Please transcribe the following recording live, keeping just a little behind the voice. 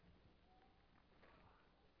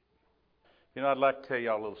You know, I'd like to tell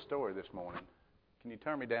y'all a little story this morning. Can you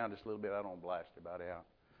turn me down just a little bit? I don't blast everybody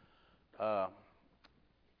out.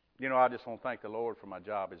 You know, I just want to thank the Lord for my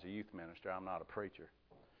job as a youth minister. I'm not a preacher.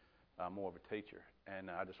 I'm more of a teacher.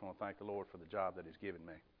 And I just want to thank the Lord for the job that He's given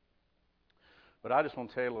me. But I just want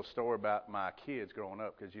to tell you a little story about my kids growing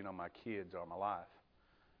up, because, you know, my kids are my life.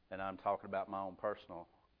 And I'm talking about my own personal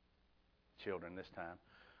children this time.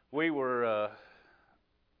 We were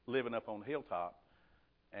living up on the hilltop,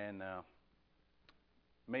 and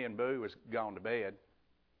me and Boo was gone to bed.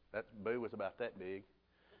 Boo was about that big.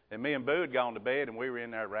 And me and Boo had gone to bed, and we were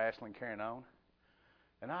in there wrestling, carrying on.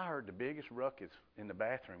 And I heard the biggest ruckus in the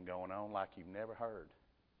bathroom going on like you've never heard.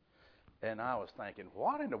 And I was thinking,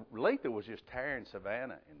 what in the... Letha was just tearing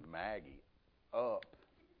Savannah and Maggie up.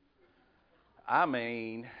 I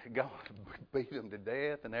mean, going to beat them to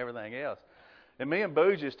death and everything else. And me and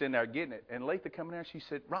Boo just in there getting it. And Letha coming down, she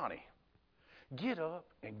said, Ronnie, get up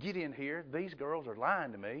and get in here. These girls are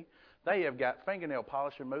lying to me. They have got fingernail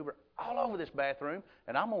polish remover all over this bathroom,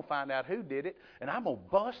 and I'm going to find out who did it, and I'm going to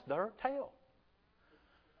bust their tail.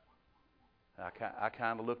 I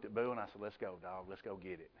kind of looked at Boo, and I said, let's go, dog. Let's go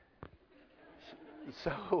get it.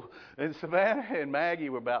 So, and Savannah and Maggie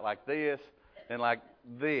were about like this and like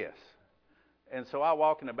this. And so I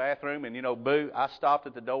walk in the bathroom, and, you know, Boo, I stopped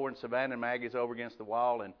at the door, and Savannah and Maggie's over against the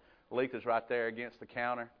wall, and Letha's right there against the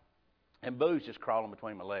counter. And Boo's just crawling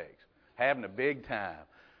between my legs, having a big time.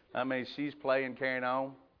 I mean, she's playing, carrying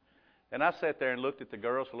on. And I sat there and looked at the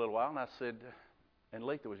girls for a little while, and I said, and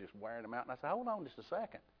Letha was just wearing them out. And I said, hold on just a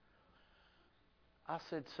second. I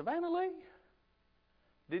said, Savannah Lee,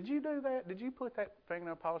 did you do that? Did you put that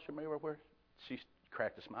fingernail polish remover where? She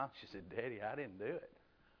cracked a smile. She said, Daddy, I didn't do it.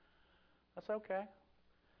 I said, okay.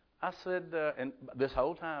 I said, and this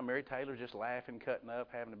whole time, Mary Taylor's just laughing, cutting up,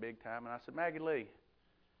 having a big time. And I said, Maggie Lee,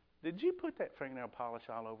 did you put that fingernail polish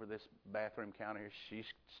all over this bathroom counter here? She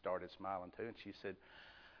started smiling too, and she said,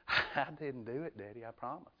 I didn't do it, Daddy, I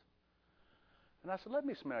promise. And I said, let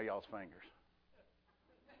me smell y'all's fingers.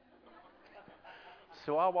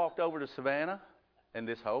 So I walked over to Savannah, and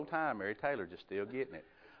this whole time, Mary Taylor just still getting it.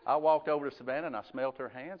 I walked over to Savannah, and I smelled her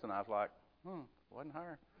hands, and I was like, wasn't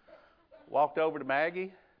her. Walked over to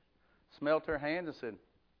Maggie, smelled her hands, and said,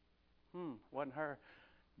 wasn't her.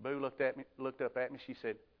 Boo looked up at me, she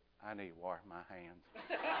said, I need to wash my hands.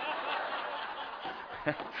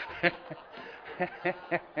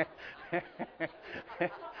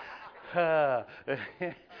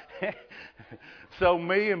 So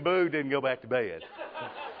me and Boo didn't go back to bed.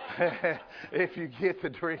 If you get the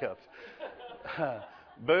drift.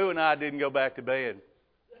 Boo and I didn't go back to bed.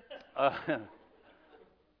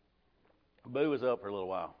 Boo was up for a little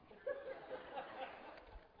while.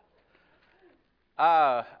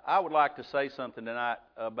 I would like to say something tonight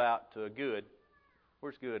about Good.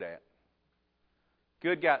 Where's Good at?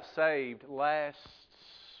 Good got saved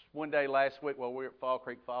one day last week while we were at Fall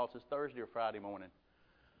Creek Falls. It's Thursday or Friday morning.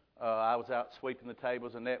 I was out sweeping the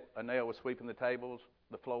tables, and Annelle was sweeping the tables,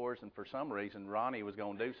 the floors, and for some reason Ronnie was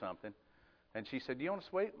going to do something. And she said, do you want to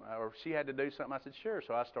sweep? Or she had to do something. I said, sure.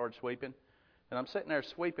 So I started sweeping. And I'm sitting there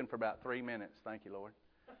sweeping for about 3 minutes. Thank you, Lord.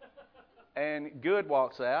 And Good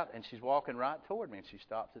walks out, and she's walking right toward me, and she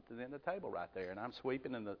stops at the end of the table right there. And I'm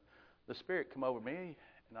sweeping, and the Spirit come over me,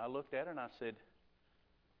 and I looked at her, and I said,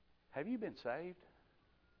 have you been saved?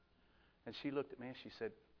 And she looked at me, and she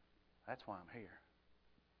said, that's why I'm here.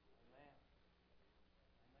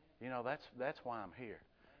 You know, that's why I'm here.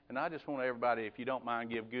 And I just want everybody, if you don't mind,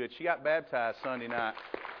 give Good. She got baptized Sunday night.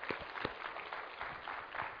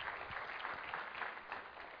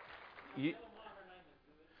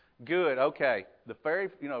 Good, okay.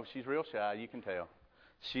 She's real shy, you can tell.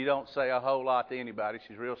 She don't say a whole lot to anybody.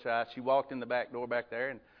 She's real shy. She walked in the back door back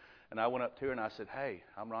there, and I went up to her, and I said, hey,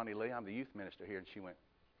 I'm Ronnie Lee. I'm the youth minister here. And she went,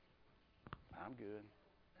 I'm good.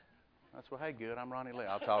 I said, well, hey, Good, I'm Ronnie Lee.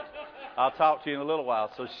 I'll talk to you in a little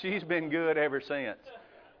while. So she's been good ever since.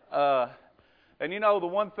 And, you know, the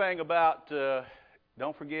one thing about,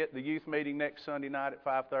 don't forget the youth meeting next Sunday night at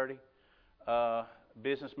 5:30.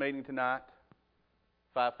 Business meeting tonight,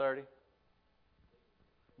 5:30.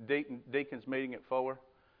 Deacons meeting at 4.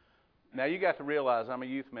 Now, you got to realize I'm a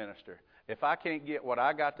youth minister. If I can't get what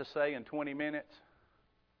I got to say in 20 minutes,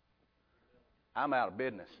 I'm out of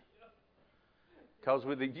business. Because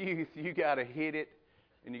with the youth, you got to hit it,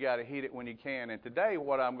 and you got to hit it when you can. And today,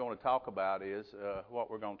 what I'm going to talk about is what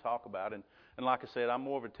we're going to talk about. And like I said, I'm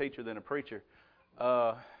more of a teacher than a preacher.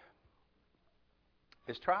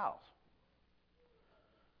 It's trials.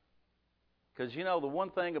 Because, you know, the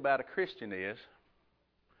one thing about a Christian is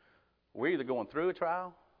we're either going through a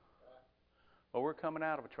trial or we're coming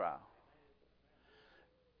out of a trial.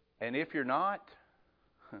 And if you're not,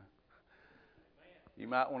 you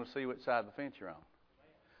might want to see what side of the fence you're on.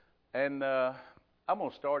 And I'm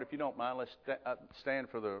going to start, if you don't mind, let's stand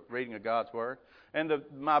for the reading of God's Word. And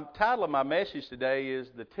my title of my message today is,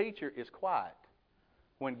 The Teacher is Quiet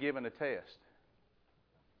When Given a Test.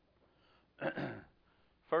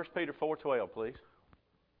 1 Peter 4:12, please.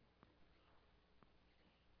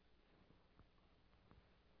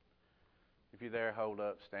 If you're there, hold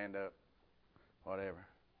up, stand up, whatever.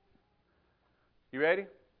 You ready?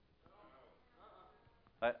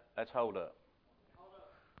 Let's hold up.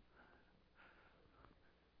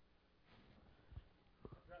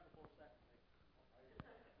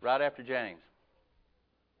 Right after James.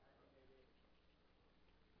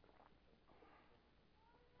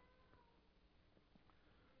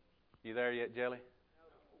 You there yet, Jelly?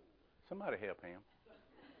 Somebody help him.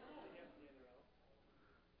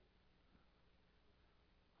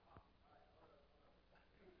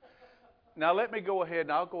 Now let me go ahead,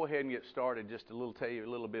 and I'll go ahead and get started just tell you a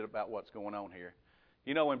little bit about what's going on here.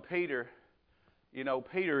 Peter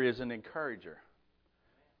is an encourager.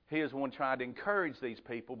 He is one trying to encourage these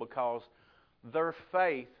people because their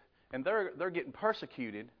faith, and they're getting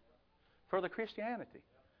persecuted for their Christianity.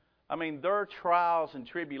 I mean, their trials and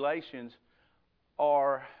tribulations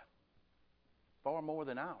are far more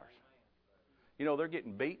than ours. They're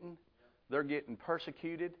getting beaten, they're getting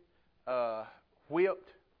persecuted, whipped,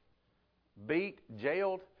 beat,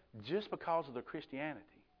 jailed, just because of their Christianity.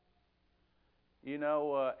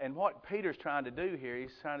 And what Peter's trying to do here, he's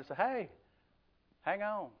trying to say, hey, hang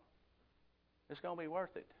on. It's going to be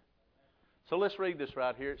worth it. So let's read this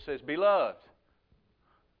right here. It says, Beloved.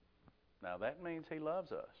 Now that means he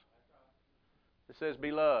loves us. It says,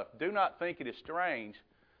 Beloved, do not think it is strange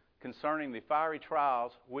concerning the fiery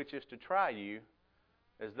trials which is to try you,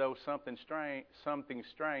 as though something strange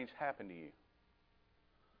happened to you.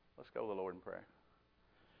 Let's go to the Lord in prayer.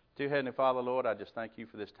 Dear Heavenly Father, Lord, I just thank you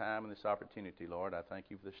for this time and this opportunity, Lord. I thank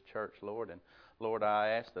you for this church, Lord. And Lord, I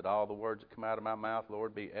ask that all the words that come out of my mouth,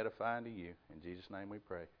 Lord, be edifying to you. In Jesus' name we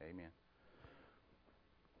pray. Amen.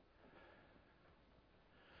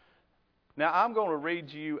 Now, I'm going to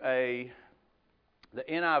read you the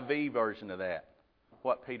NIV version of that,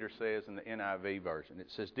 what Peter says in the NIV version.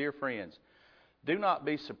 It says, Dear friends, do not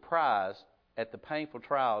be surprised at the painful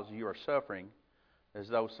trials you are suffering as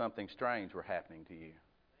though something strange were happening to you.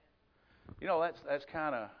 That's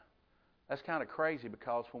kind of crazy,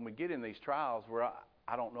 because when we get in these trials where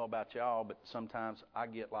I don't know about y'all, but sometimes I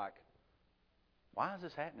get like, why is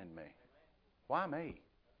this happening to me? Why me?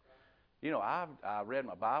 I read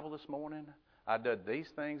my Bible this morning. I did these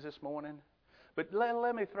things this morning. But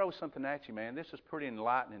let me throw something at you, man. This is pretty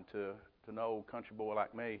enlightening to an old country boy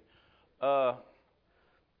like me.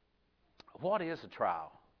 What is a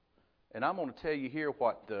trial? And I'm going to tell you here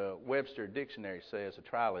what the Webster Dictionary says a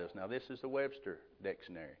trial is. Now, this is the Webster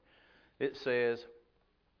Dictionary. It says,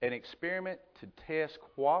 an experiment to test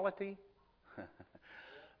quality,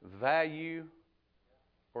 value,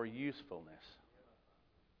 or usefulness.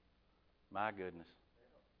 My goodness.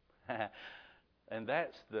 And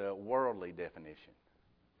that's the worldly definition.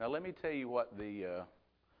 Now, let me tell you what the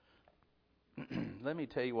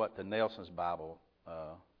Nelson's Bible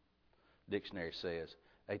dictionary says.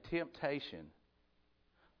 A temptation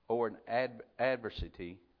or an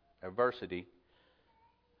adversity,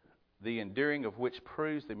 the enduring of which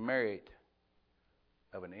proves the merit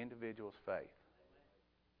of an individual's faith.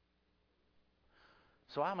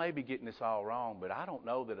 So I may be getting this all wrong, but I don't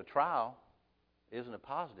know that a trial isn't a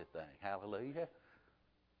positive thing. Hallelujah.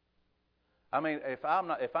 I mean, if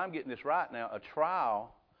I'm getting this right now, a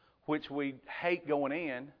trial which we hate going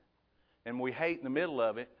in and we hate in the middle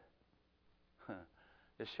of it,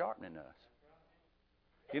 is sharpening us.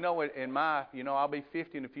 I'll be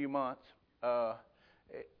 50 in a few months, and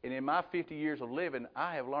in my 50 years of living,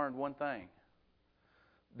 I have learned one thing: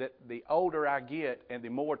 that the older I get and the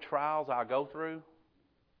more trials I go through,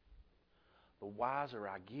 the wiser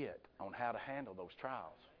I get on how to handle those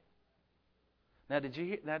trials. Now,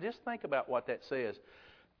 Now, just think about what that says.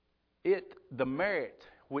 The merit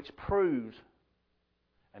which proves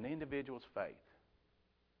an individual's faith.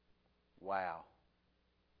 Wow.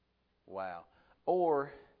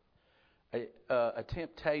 Or a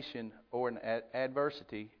temptation or an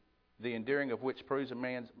adversity, the enduring of which proves a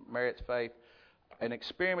man's merits faith, an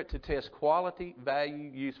experiment to test quality,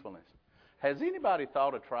 value, usefulness. Has anybody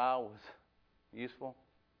thought a trial was useful?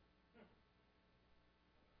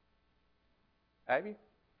 Have you?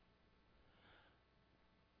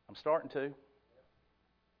 I'm starting to.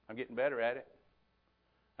 I'm getting better at it.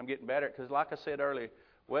 I'm getting better because, like I said earlier,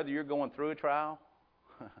 whether you're going through a trial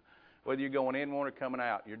Whether you're going in one or coming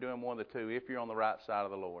out, you're doing one of the two if you're on the right side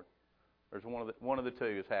of the Lord. There's one of the two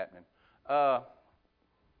is happening.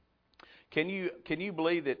 Can you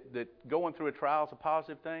believe that going through a trial is a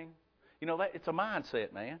positive thing? You know, it's a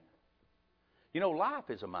mindset, man. You know, life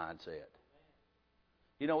is a mindset.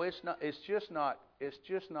 You know, it's just not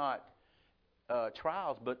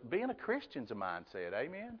trials, but being a Christian's a mindset.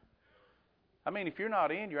 Amen. I mean, if you're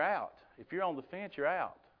not in, you're out. If you're on the fence, you're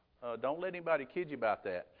out. Don't let anybody kid you about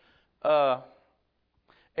that.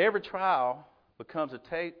 Every trial becomes a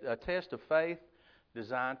test of faith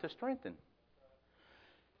designed to strengthen.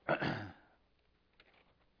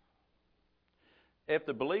 If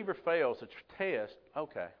the believer fails a test,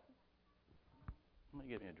 okay. Let me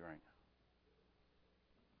get me a drink.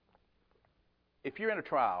 If you're in a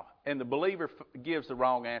trial and the believer gives the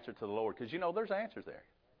wrong answer to the Lord, because you know there's answers there.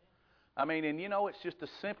 I mean, and you know it's just the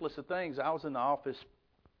simplest of things. I was in the office.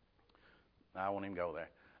 I won't even go there.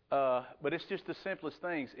 But it's just the simplest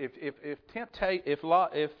things. If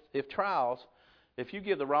trials, if you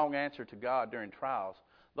give the wrong answer to God during trials,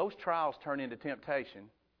 those trials turn into temptation,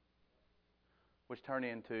 which turn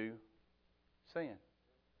into sin.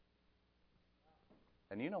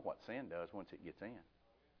 And you know what sin does once it gets in.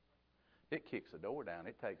 It kicks the door down.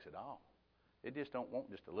 It takes it all. It just don't want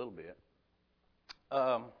just a little bit.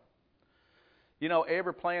 You know,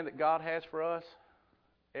 every plan that God has for us,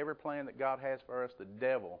 the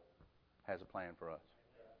devil has a plan for us.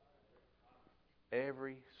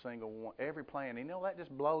 Every single one, every plan. You know, that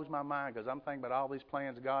just blows my mind because I'm thinking about all these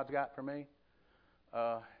plans God's got for me.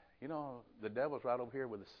 You know, the devil's right over here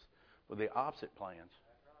with the opposite plans.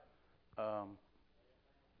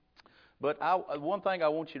 But one thing I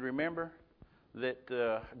want you to remember,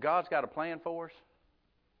 that God's got a plan for us,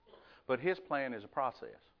 but His plan is a process.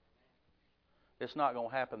 It's not going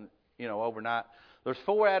to happen, you know, overnight. There's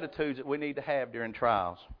 4 attitudes that we need to have during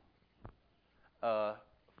trials.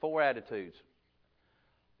 4 attitudes.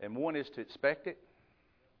 And one is to expect it,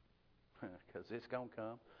 because it's going to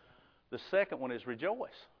come. The second one is rejoice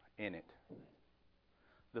in it.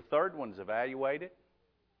 The third one is evaluate it.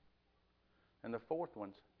 And the fourth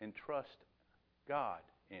one's entrust God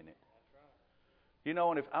in it. You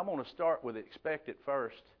know, and if I'm going to start with expect it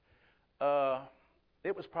first,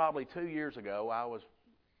 it was probably 2 years ago. I was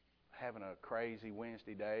having a crazy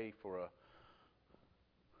Wednesday day for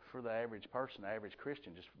the average person, the average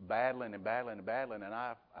Christian, just battling. And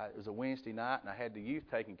it was a Wednesday night, and I had the youth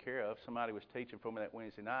taken care of. Somebody was teaching for me that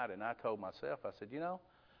Wednesday night, and I told myself, I said, you know,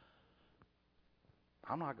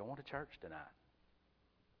 I'm not going to church tonight.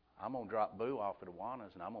 I'm going to drop Boo off at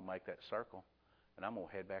Awana's, and I'm going to make that circle, and I'm going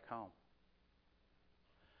to head back home.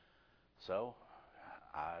 So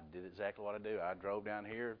I did exactly what I do. I drove down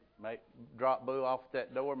here, dropped Boo off at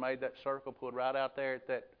that door, made that circle, pulled right out there at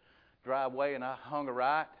that driveway, and I hung a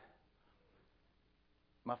right.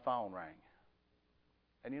 My phone rang.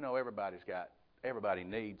 And you know, everybody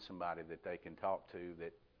needs somebody that they can talk to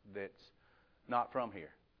that's not from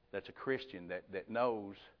here, that's a Christian, that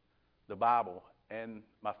knows the Bible. And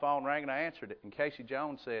my phone rang, and I answered it. And Casey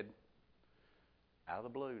Jones said, out of the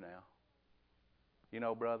blue now, you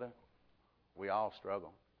know, brother, we all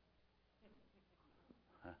struggle.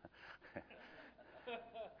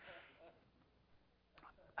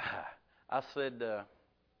 I said,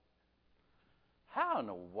 how in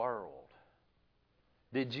the world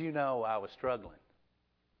did you know I was struggling?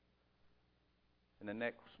 And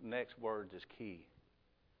the next words is key.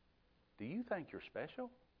 Do you think you're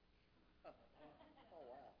special?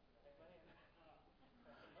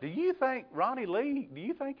 Do you think, Ronnie Lee, do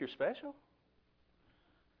you think you're special?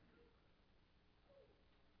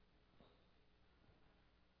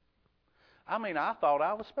 I mean, I thought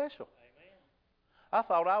I was special. Amen. I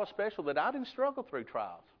thought I was special, that I didn't struggle through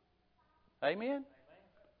trials. Amen? Amen.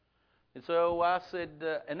 And so I said,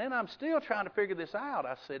 and then I'm still trying to figure this out.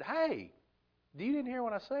 I said, hey, you didn't hear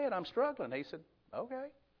what I said? I'm struggling. He said, okay.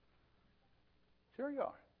 Sure you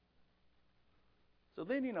are. So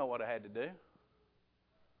then you know what I had to do?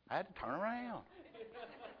 I had to turn around.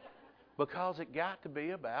 Because it got to be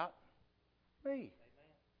about me.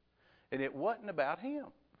 And it wasn't about him.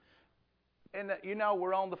 And you know,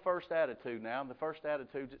 we're on the first attitude now, and the first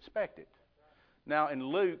attitude is expect it. Now, in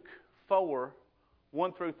Luke 4,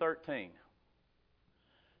 1 through 13,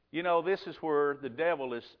 you know, this is where the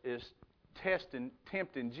devil is tempting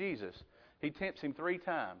Jesus. He tempts him 3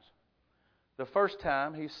 times. The first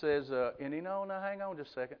time, he says, and you know, now hang on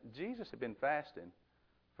just a second. Jesus had been fasting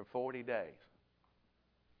for 40 days.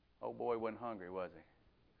 Oh boy, wasn't hungry, was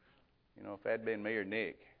he? You know, if that'd been me or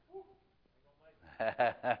Nick.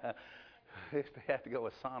 We'd have to go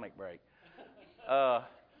with Sonic break.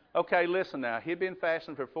 Okay, listen now. He'd been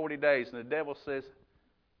fasting for 40 days, and the devil says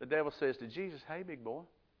to Jesus, "Hey, big boy,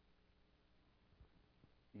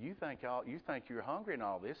 you think you're hungry and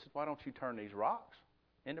all this? Why don't you turn these rocks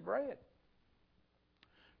into bread?"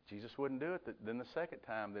 Jesus wouldn't do it. Then the second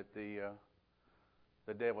time that the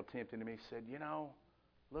devil tempted him, he said,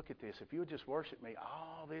 "Look at this. If you would just worship me,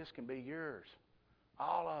 all this can be yours,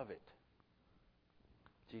 all of it."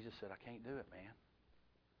 Jesus said, "I can't do it, man.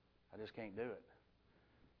 I just can't do it."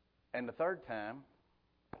 And the third time,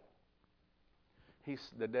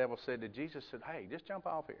 the devil said to Jesus, "Hey, just jump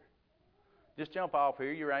off here. Just jump off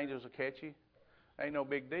here. Your angels will catch you. Ain't no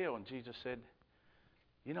big deal." And Jesus said,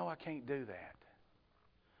 "I can't do that."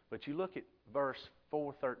 But you look at verse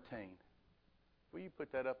 4:13. Will you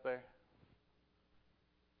put that up there?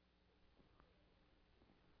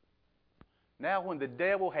 Now when the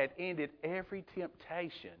devil had ended every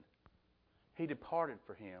temptation, he departed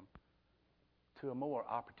for him to a more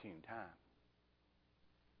opportune time.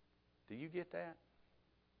 Do you get that?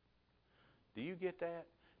 Do you get that?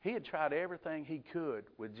 He had tried everything he could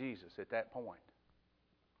with Jesus at that point.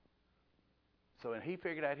 So and he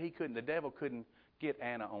figured out the devil couldn't get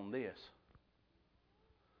Anna on this.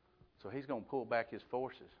 So he's going to pull back his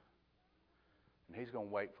forces. And he's going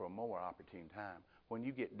to wait for a more opportune time. When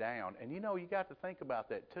you get down, and you got to think about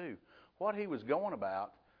that too. What he was going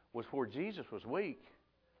about was where Jesus was weak,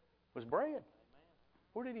 was bread.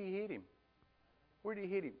 Where did he hit him? Where did he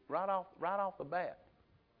hit him? Right off the bat.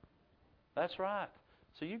 That's right.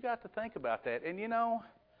 So you got to think about that. And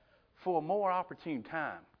for a more opportune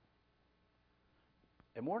time.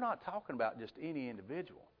 And we're not talking about just any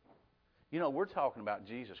individual. We're talking about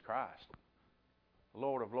Jesus Christ,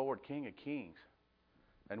 Lord of Lords, King of Kings.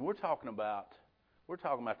 And we're talking about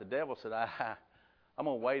the devil said, I'm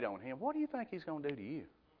going to wait on him. What do you think he's going to do to you?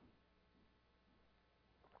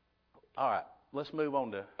 All right, let's move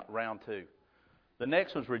on to round 2. The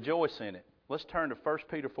next one's rejoice in it. Let's turn to 1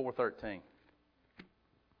 Peter 4:13.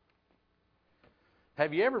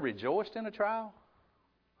 Have you ever rejoiced in a trial?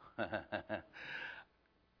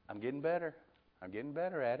 I'm getting better. I'm getting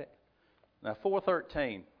better at it. Now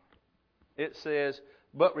 4:13, it says,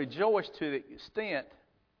 "But rejoice to the extent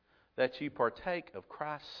that you partake of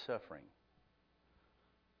Christ's suffering."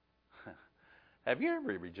 Have you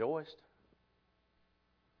ever rejoiced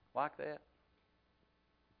like that?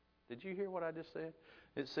 Did you hear what I just said?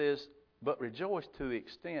 It says, "But rejoice to the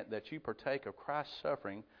extent that you partake of Christ's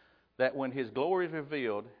suffering, that when His glory is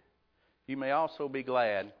revealed, you may also be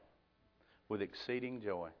glad with exceeding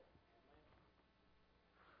joy."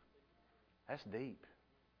 That's deep.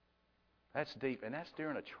 That's deep. And that's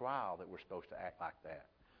during a trial that we're supposed to act like that.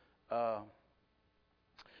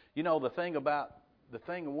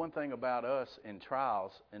 One thing about us in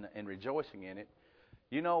trials and rejoicing in it,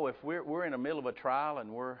 if we're in the middle of a trial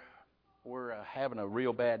and we're having a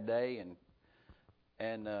real bad day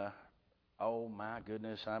and oh my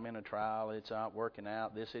goodness, I'm in a trial, it's not working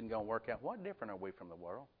out, this isn't going to work out. What different are we from the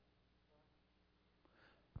world?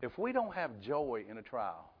 If we don't have joy in a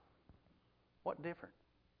trial, what different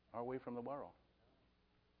are we from the world?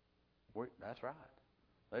 That's right.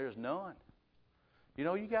 There's none.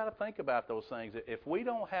 You got to think about those things. If we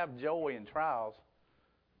don't have joy in trials,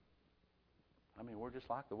 we're just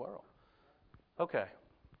like the world. Okay.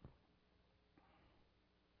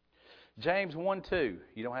 James 1:2.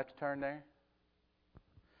 You don't have to turn there.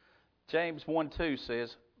 James 1:2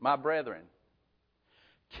 says, "My brethren,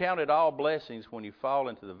 count it all blessings when you fall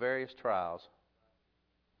into the various trials,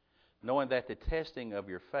 knowing that the testing of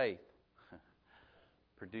your faith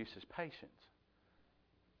produces patience."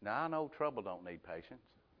 Now, I know trouble don't need patience.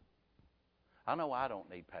 I know I don't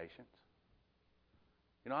need patience.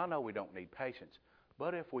 I know we don't need patience.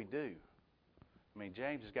 But if we do,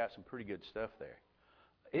 James has got some pretty good stuff there.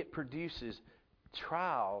 It produces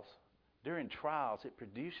trials. During trials, it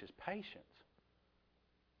produces patience.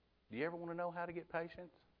 Do you ever want to know how to get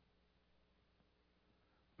patience?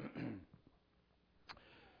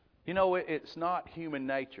 It's not human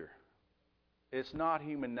nature. It's not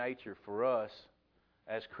human nature for us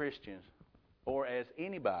as Christians or as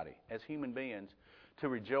anybody, as human beings, to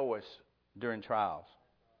rejoice during trials.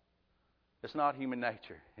 It's not human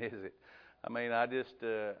nature, is it? I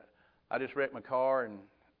just wrecked my car and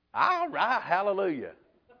all right, hallelujah.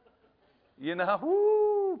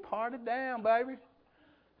 Whoo, party down, baby.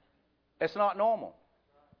 It's not normal.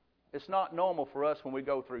 It's not normal for us when we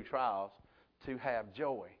go through trials to have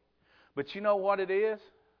joy. But you know what it is?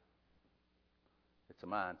 It's a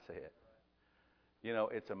mindset.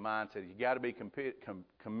 It's a mindset. You got to be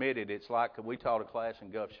committed. It's like we taught a class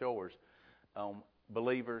in Gulf Shores on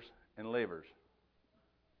believers and livers.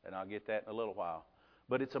 And I'll get that in a little while.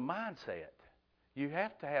 But it's a mindset. You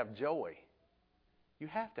have to have joy. You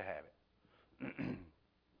have to have it.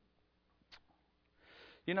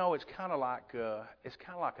 You know, it's kind of like a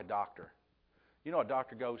doctor. You know, a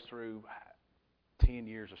doctor goes through 10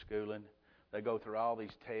 years of schooling. They go through all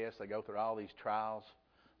these tests. They go through all these trials.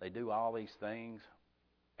 They do all these things.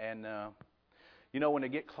 And, you know, when they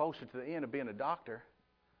get closer to the end of being a doctor,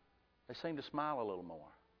 they seem to smile a little more.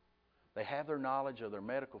 They have their knowledge of their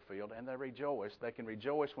medical field, and they rejoice. They can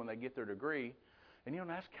rejoice when they get their degree. And, you know,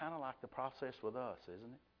 that's kind of like the process with us,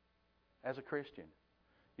 isn't it? As a Christian.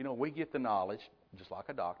 You know, we get the knowledge, just like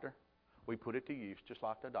a doctor. We put it to use, just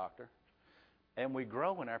like the doctor. And we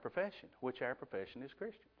grow in our profession, which our profession is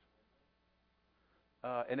Christians.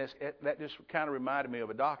 And that just kind of reminded me of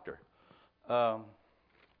a doctor. Hope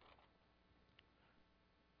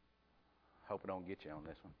I don't get you on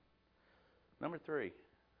this one. Number 3,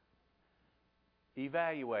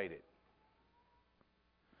 evaluate it.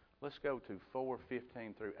 Let's go to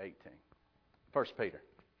 4:15 through 18. 1 Peter.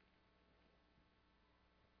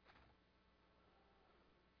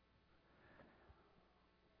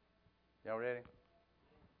 Y'all ready?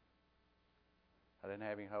 I didn't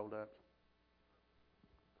have any hold-ups.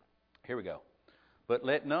 Here we go. But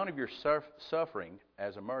let none of your suffering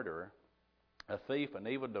as a murderer, a thief, an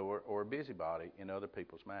evildoer, or a busybody in other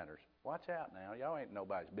people's matters. Watch out now. Y'all ain't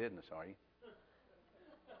nobody's business, are you?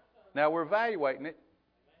 Now, we're evaluating it.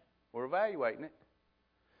 We're evaluating it.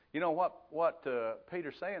 You know what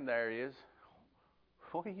Peter's saying there is,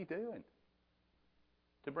 what are you doing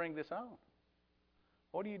to bring this on?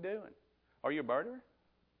 What are you doing? Are you a murderer?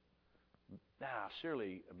 Nah,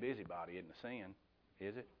 surely a busybody isn't a sin,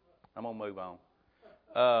 is it? I'm going to move on.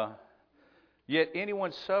 Yet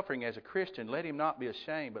anyone suffering as a Christian, let him not be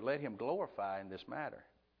ashamed, but let him glorify in this matter.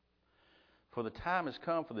 For the time has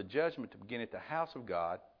come for the judgment to begin at the house of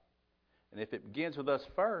God. And if it begins with us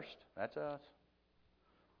first, that's us,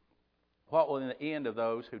 what will be the end of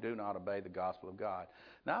those who do not obey the gospel of God?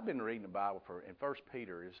 Now, I've been reading the Bible and 1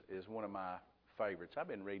 Peter is one of my favorites. I've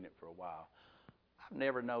been reading it for a while. I've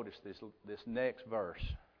never noticed this next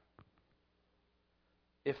verse.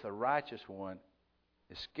 If the righteous one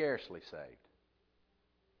is scarcely saved,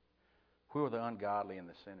 where will the ungodly and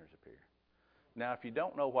the sinners appear? Now, if you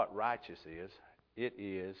don't know what righteous is, it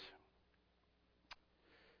is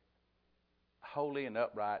holy and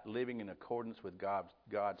upright, living in accordance with God's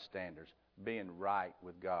standards, being right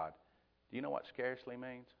with God. Do you know what scarcely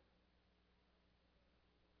means?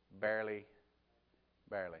 Barely.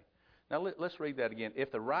 Now, let's read that again.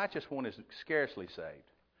 If the righteous one is scarcely saved.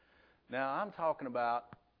 Now, I'm talking about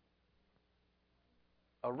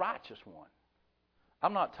a righteous one.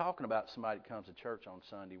 I'm not talking about somebody that comes to church on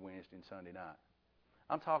Sunday, Wednesday, and Sunday night.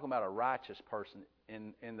 I'm talking about a righteous person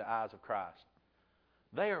in the eyes of Christ.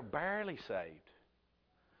 They are barely saved.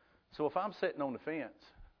 So if I'm sitting on the fence,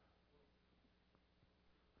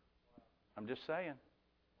 I'm just saying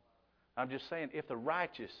if the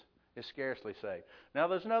righteous is scarcely saved. Now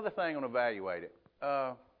there's another thing on evaluate it.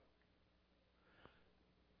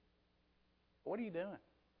 What are you doing?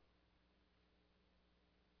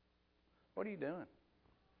 What are you doing?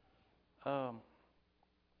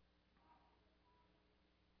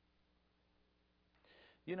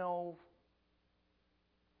 You know,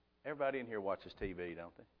 everybody in here watches TV,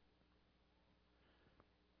 don't they?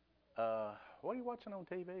 What are you watching on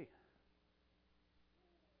TV?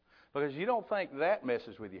 Because you don't think that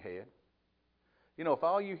messes with your head. You know, if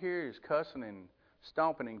all you hear is cussing and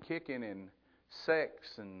stomping and kicking and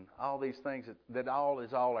sex and all these things that all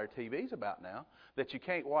our TV's about now, that you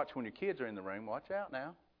can't watch when your kids are in the room, watch out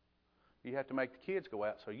now. You have to make the kids go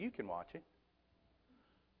out so you can watch it.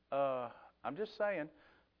 I'm just saying,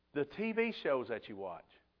 the TV shows that you watch,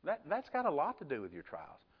 that's got a lot to do with your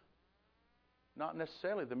trials. Not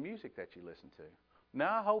necessarily the music that you listen to.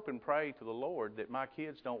 Now I hope and pray to the Lord that my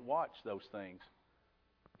kids don't watch those things,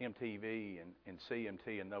 MTV and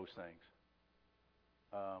CMT and those things.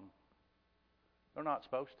 They're not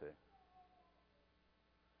supposed to.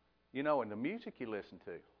 You know, and the music you listen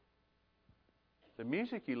to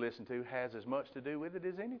has as much to do with it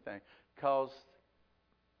as anything. Because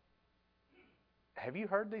have you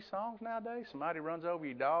heard these songs nowadays? Somebody runs over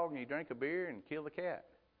your dog and you drink a beer and kill the cat.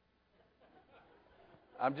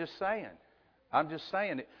 I'm just saying.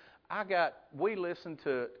 We listen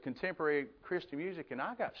to contemporary Christian music, and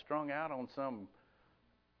I got strung out on some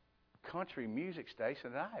country music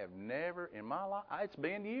station that I have never in my life. It's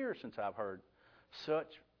been years since I've heard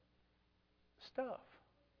such stuff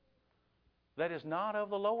that is not of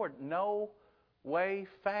the Lord. No way,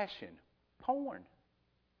 fashion, porn.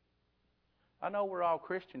 I know we're all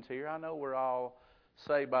Christians here. I know we're all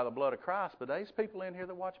saved by the blood of Christ, but there's people in here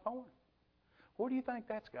that watch porn. Where do you think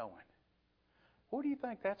that's going? Where do you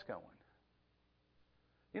think that's going?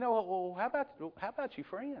 You know, well, how about your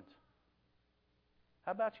friends?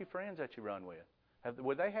 How about your friends that you run with?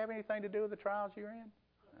 Would they have anything to do with the trials you're in?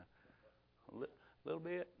 A little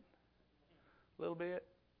bit. A little bit.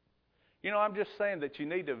 You know, I'm just saying that you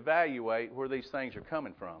need to evaluate where these things are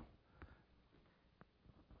coming from.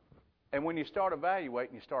 And when you start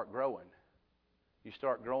evaluating, you start growing. You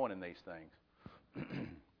start growing in these things.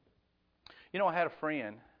 You know, I had a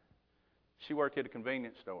friend. She worked at a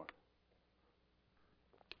convenience store.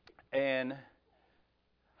 And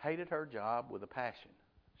hated her job with a passion.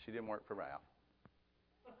 She didn't work for Ralph.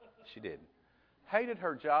 She didn't. Hated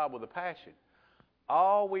her job with a passion.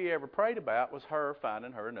 All we ever prayed about was her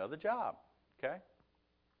finding her another job. Okay?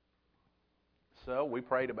 So we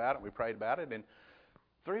prayed about it, and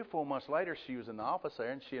 3 or 4 months later, she was in the office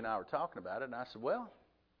there, and she and I were talking about it, and I said, well,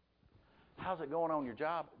 how's it going on your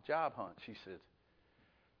job hunt? She said,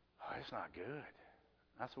 oh, it's not good.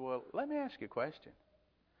 I said, well, let me ask you a question.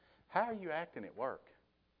 How are you acting at work?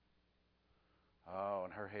 Oh,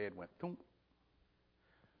 and her head went thump.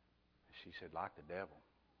 She said, like the devil.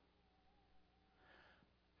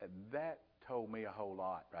 And that told me a whole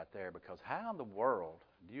lot right there, because how in the world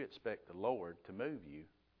do you expect the Lord to move you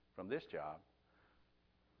from this job,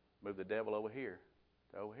 move the devil over here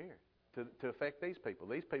to affect these people?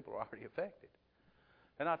 These people are already affected.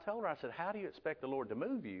 And I told her, I said, how do you expect the Lord to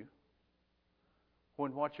move you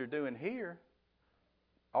when what you're doing here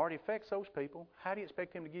already affects those people? How do you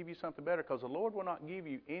expect Him to give you something better? Because the Lord will not give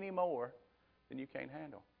you any more than you can't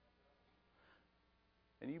handle.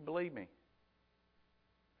 And you believe me,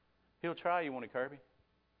 He'll try you, won't He, Kirby?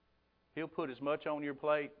 He'll put as much on your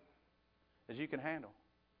plate as you can handle.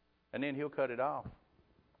 And then He'll cut it off.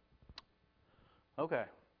 Okay.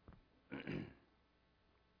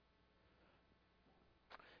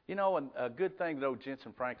 You know, a good thing that old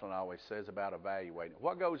Jensen Franklin always says about evaluating,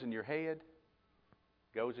 what goes in your head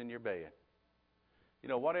goes in your bed. You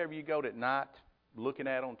know, whatever you go to at night looking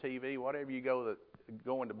at on TV, whatever you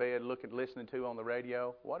going to bed listening to on the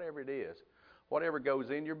radio, whatever it is, whatever goes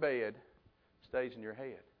in your bed stays in your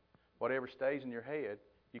head. Whatever stays in your head,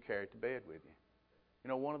 you carry it to bed with you. You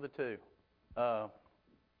know, one of the two.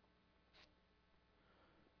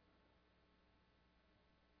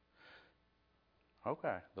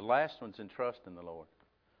 Okay, the last one's in trust in the Lord.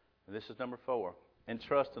 And this is number 4. In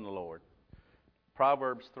trust in the Lord.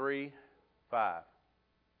 Proverbs 3:5.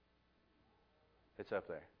 It's up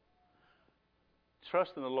there.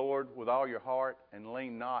 Trust in the Lord with all your heart and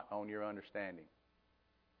lean not on your understanding.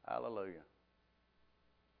 Hallelujah.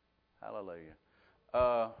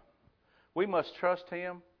 Hallelujah. We must trust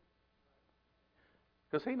Him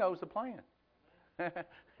because He knows the plan.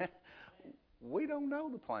 We don't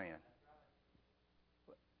know the plan.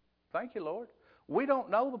 Thank you, Lord. We don't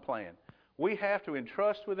know the plan. We have to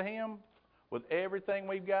entrust with Him with everything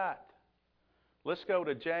we've got. Let's go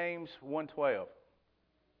to James 1:12.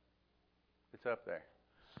 It's up there.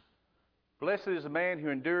 Blessed is the man who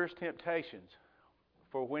endures temptations,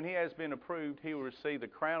 for when he has been approved, he will receive the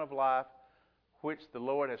crown of life which the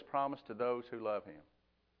Lord has promised to those who love Him.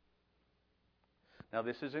 Now,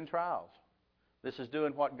 this is in trials. This is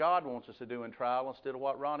doing what God wants us to do in trial instead of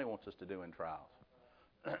what Ronnie wants us to do in trials.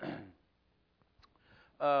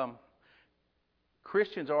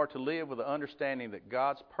 Christians are to live with the understanding that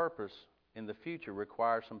God's purpose in the future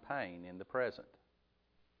requires some pain in the present.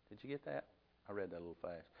 Did you get that? I read that a little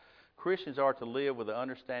fast. Christians are to live with the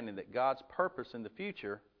understanding that God's purpose in the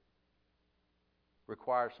future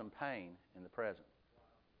requires some pain in the present.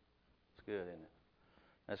 It's good, isn't it?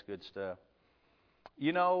 That's good stuff.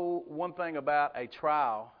 You know, one thing about a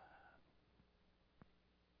trial,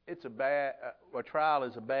 a trial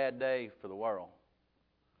is a bad day for the world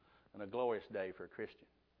and a glorious day for a Christian.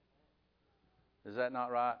 Is that not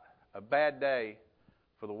right? A bad day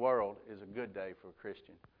for the world is a good day for a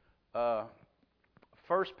Christian.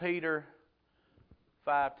 1 Peter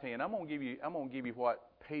 5:10. I'm going to give you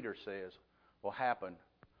what Peter says will happen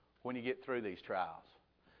when you get through these trials.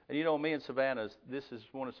 And you know, me and Savannah's, this is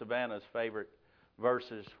one of Savannah's favorite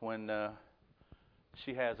verses when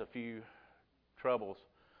she has a few troubles.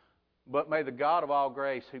 But may the God of all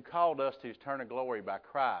grace, who called us to His eternal glory by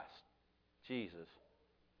Christ Jesus.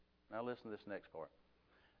 Now listen to this next part.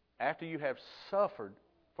 After you have suffered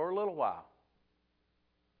for a little while,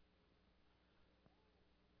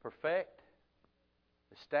 perfect,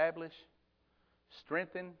 establish,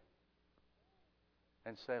 strengthen,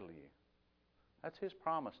 and settle you. That's His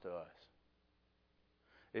promise to us.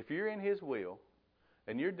 If you're in His will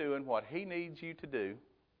and you're doing what He needs you to do,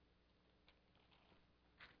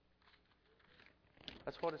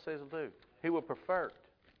 That's what it says He'll do. He will perfect,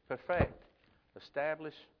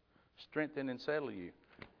 establish, strengthen, and settle you.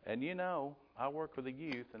 And you know, I work with the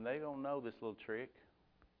youth, and they don't know this little trick,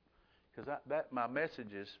 because my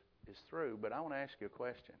message is through. But I want to ask you a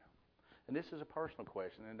question, and this is a personal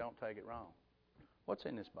question, and don't take it wrong. What's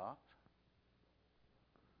in this box?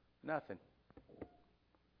 Nothing.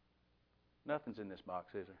 Nothing's in this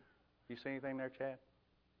box, is there? You see anything there, Chad?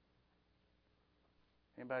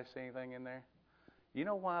 Anybody see anything in there? You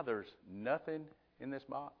know why there's nothing in this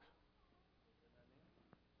box?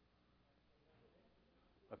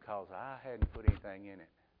 Because I hadn't put anything in it.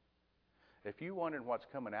 If you're wondering what's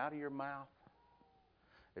coming out of your mouth,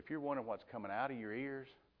 if you're wondering what's coming out of your ears,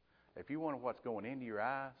 if you're wondering what's going into your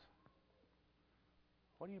eyes,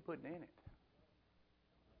 what are you putting in it?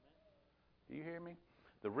 Do you hear me?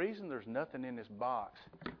 The reason there's nothing in this box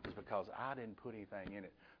is because I didn't put anything in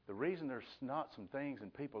it. The reason there's not some things in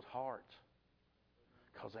people's hearts,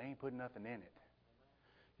 because they ain't putting nothing in it.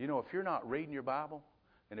 You know, if you're not reading your Bible,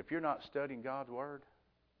 and if you're not studying God's Word,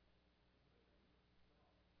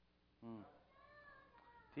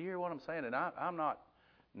 do you hear what I'm saying? And I'm not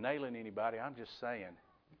nailing anybody. I'm just saying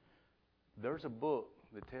there's a book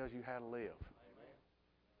that tells you how to live.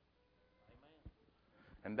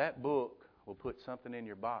 And that book will put something in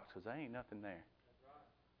your box, because there ain't nothing there.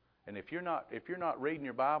 And if you're not reading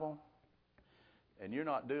your Bible and you're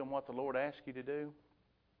not doing what the Lord asks you to do,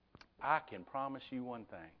 I can promise you one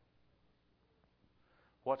thing.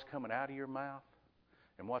 What's coming out of your mouth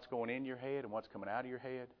and what's going in your head and what's coming out of your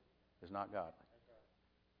head is not godly.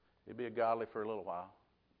 It'll be godly for a little while,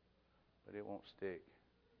 but it won't stick.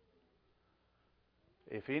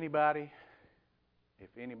 If anybody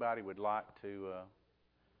would like to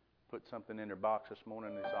put something in their box this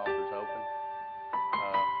morning, this altar's open.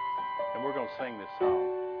 And we're going to sing this song.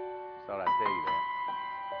 Just thought I'd tell you that.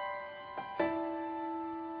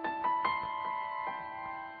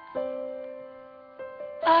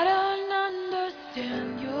 I don't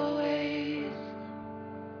understand your ways.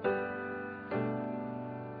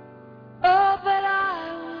 Oh, but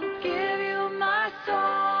I will give you my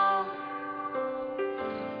song.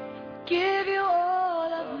 Give you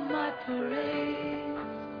all of my praise.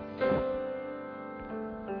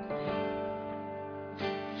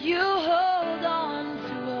 You hold on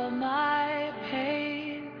to all my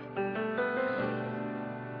pain.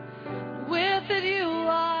 With it you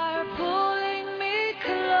are pulling me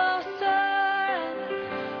closer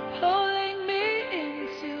and pulling me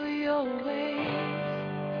into your ways.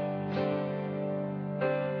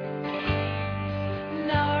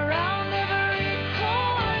 Now around every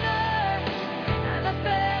corner and up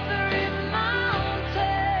every mountain,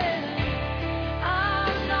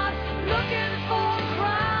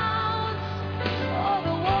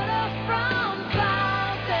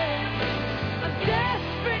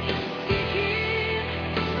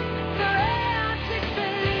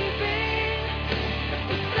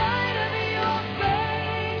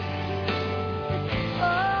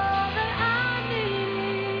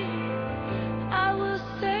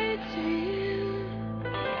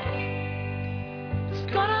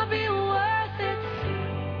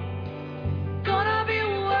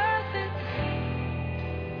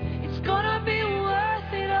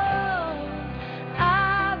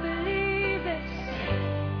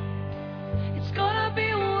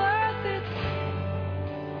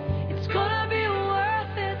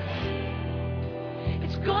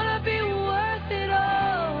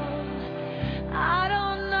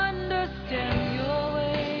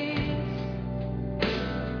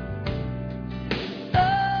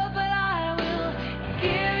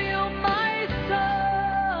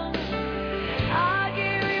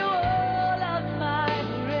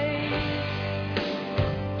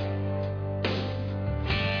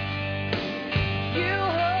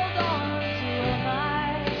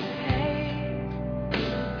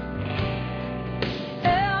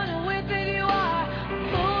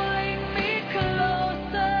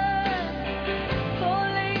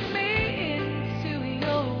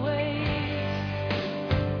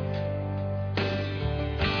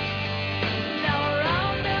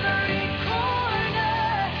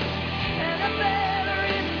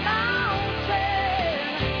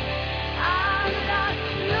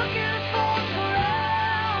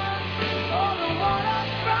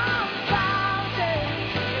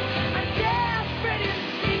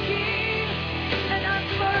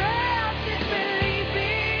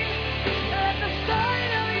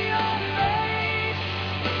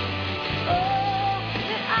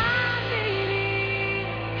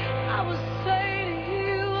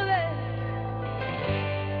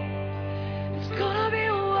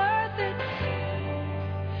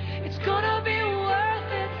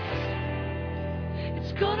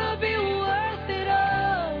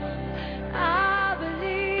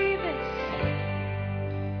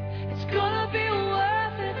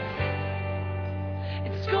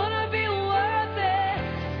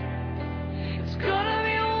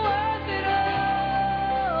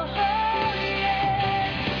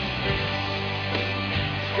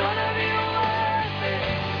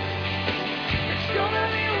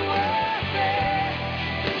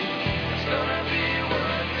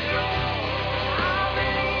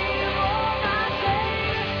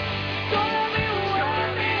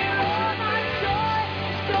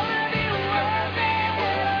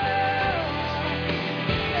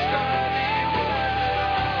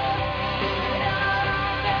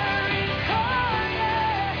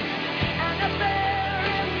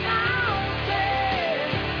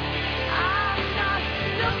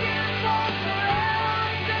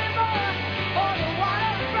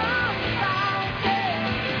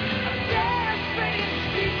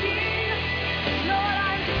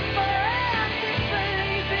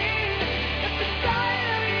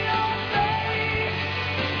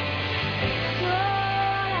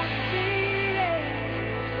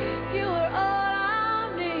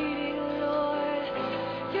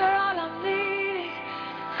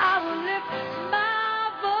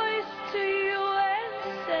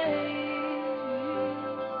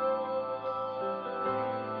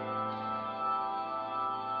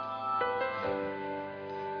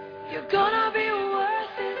 You're gonna be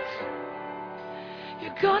worth it.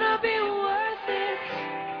 You're gonna be worth it.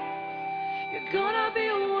 You're gonna be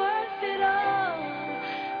worth it all.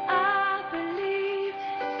 I believe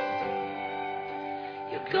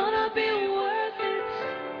you're gonna be worth it.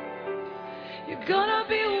 You're gonna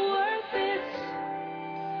be worth it.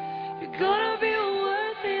 You're gonna be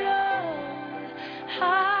worth it all.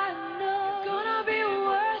 I know you're gonna be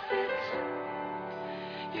worth it.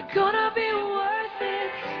 You're gonna be worth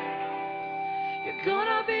it. You're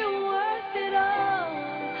gonna be worth it all.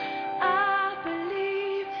 I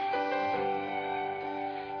believe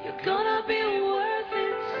you're gonna be worth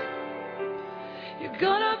it. You're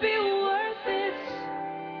gonna be worth it.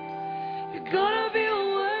 You're gonna be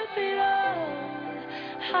worth it all.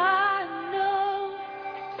 I know.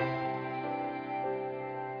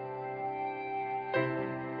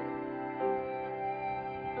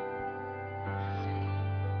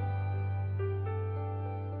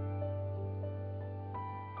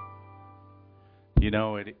 You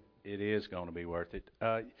know, it is going to be worth it.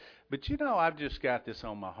 But you know, I've just got this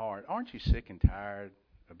on my heart. Aren't you sick and tired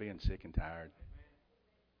of being sick and tired?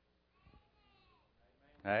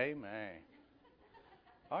 Amen.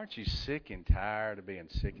 Aren't you sick and tired of being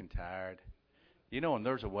sick and tired? You know, and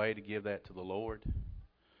there's a way to give that to the Lord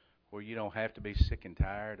where you don't have to be sick and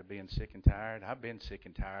tired of being sick and tired. I've been sick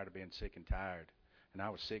and tired of being sick and tired, and I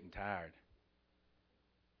was sick and tired.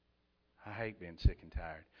 I hate being sick and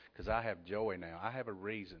tired because I have joy now. I have a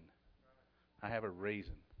reason. I have a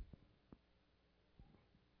reason.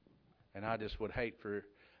 And I just would hate for,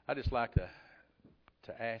 I just like to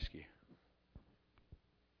ask you,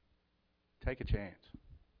 take a chance.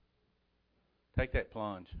 Take that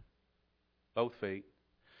plunge. Both feet.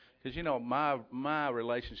 Because, you know, my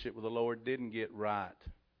relationship with the Lord didn't get right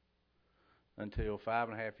until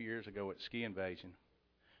 5.5 years ago at Ski Invasion,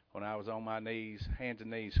 when I was on my knees, hands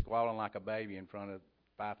and knees, squalling like a baby in front of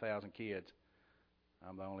 5,000 kids.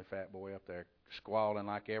 I'm the only fat boy up there, squalling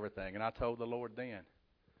like everything. And I told the Lord then,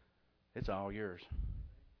 it's all yours.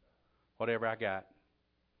 Whatever I got.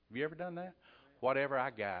 Have you ever done that? Whatever I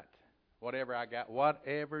got. Whatever I got.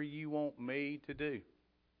 Whatever you want me to do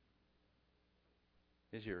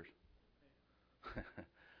is yours.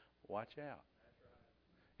 Watch out.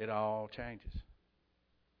 It all changes.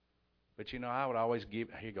 But you know, I would always give,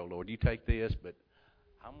 here you go, Lord, you take this, but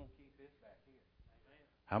I'm going to keep this back here.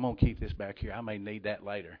 I'm going to keep this back here. I may need that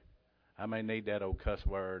later. I may need that old cuss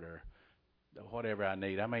word or whatever I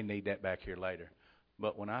need. I may need that back here later.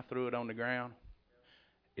 But when I threw it on the ground,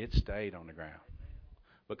 it stayed on the ground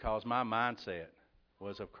because my mindset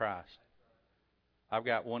was of Christ. I've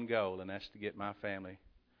got one goal, and that's to get my family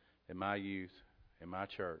and my youth and my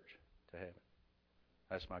church to heaven.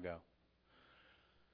 That's my goal.